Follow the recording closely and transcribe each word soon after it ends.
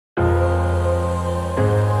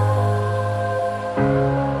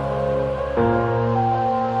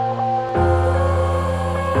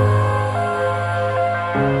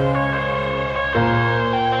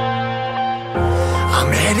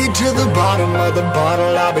of the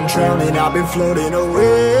bottle, I've been drowning, I've been floating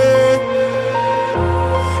away.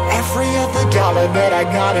 Every other dollar that I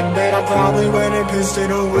got in bed, I probably went and pissed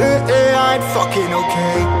it away. I ain't fucking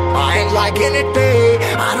okay, I ain't liking it, babe.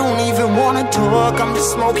 I don't even wanna talk, I'm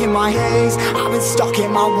just smoking my haze. I've been stuck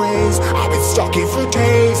in my ways, I've been stuck in for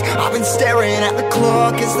days. I've been staring at the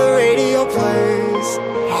clock as the radio plays.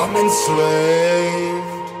 I'm enslaved.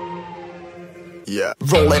 Yeah,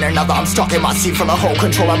 rolling another, I'm stuck in my seat for the whole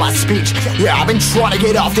control of my speech. Yeah, I've been trying to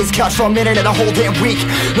get off this couch for a minute and a whole damn week.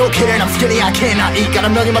 No kidding, I'm skinny, I cannot eat. Got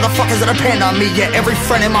a million motherfuckers that depend on me. Yeah, every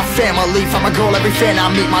friend in my family, from a girl, every fan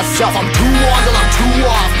I meet myself. I'm too on till I'm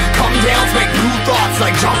too off. Come down to make new thoughts,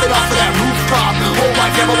 like jumping off of that rooftop. Whole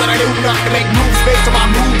life never when I knew not to make moves based on my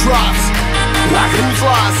mood drops. Like who's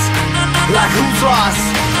lost? Like who's lost?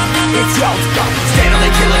 It's yo,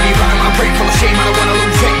 steadily killing me, running my brain full of shame, I don't wanna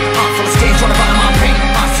lose it. Full of stage, trying to find my pain.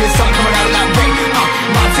 I see the sun coming out of that rain.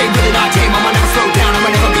 Minds ain't really not tame, I'ma never slow down, I'ma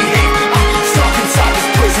never behave. Stuck inside this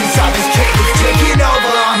prison, inside this cage, it's taking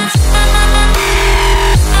over.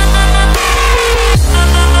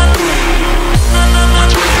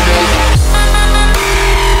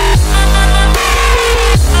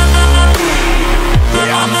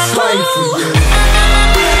 Yeah, I'm a slave for you.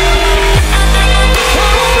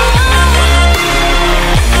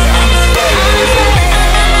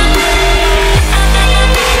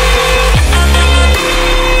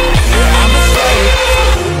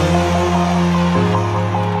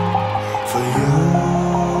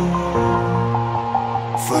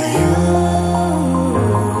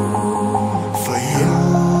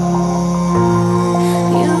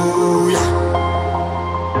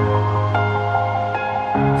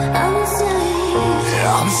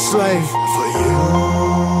 Slave for you.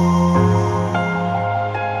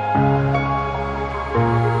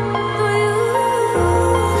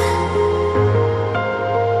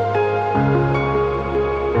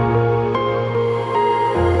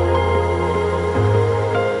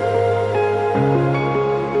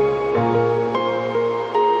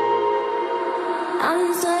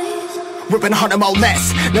 Ripping harder, more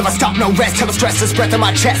less. Never stop, no rest. Till the stress is breath in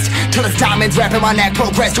my chest. Till it's diamonds wrapping my neck.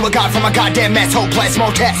 Progress to a god from a goddamn mess. Hopeless,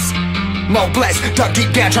 more tests, more blessed. Dug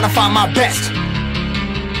deep down trying to find my best.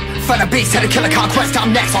 Find a beast, had to kill a conquest.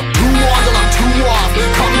 I'm next. I'm too on till I'm too off.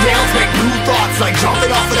 Come down to make new thoughts, like jumping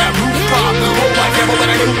off of that rooftop. Whole life never when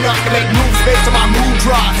I knew not to make moves based on my mood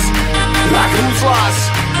drops. Like who's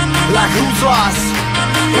lost? Like who's lost?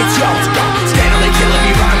 It's yo, steadily killing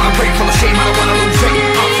me, running my brain full of shame, I don't wanna lose it.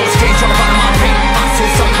 Full of stage, trying to find my pain. I see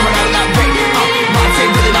the sun coming out of that rain. Minds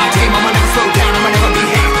ain't really not tame, I'ma never slow down, I'ma never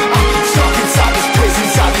behave. Stuck inside this prison,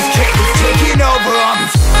 inside this cage, it's taking over.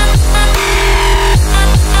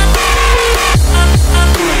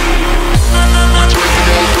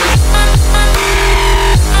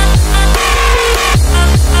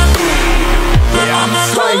 Yeah, I'm a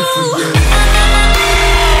slave for you.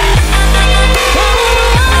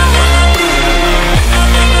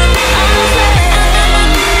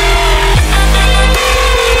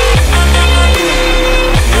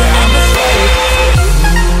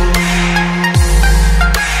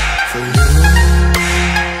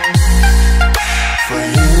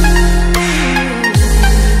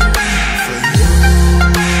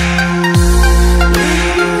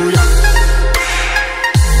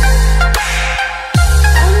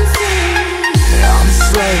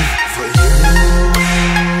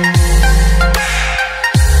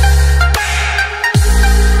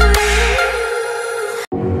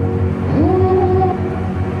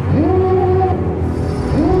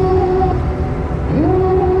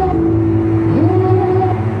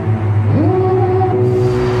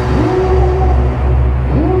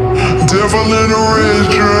 Devil in a red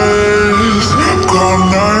dress, call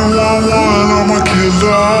 911, I'm a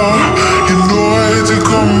killer.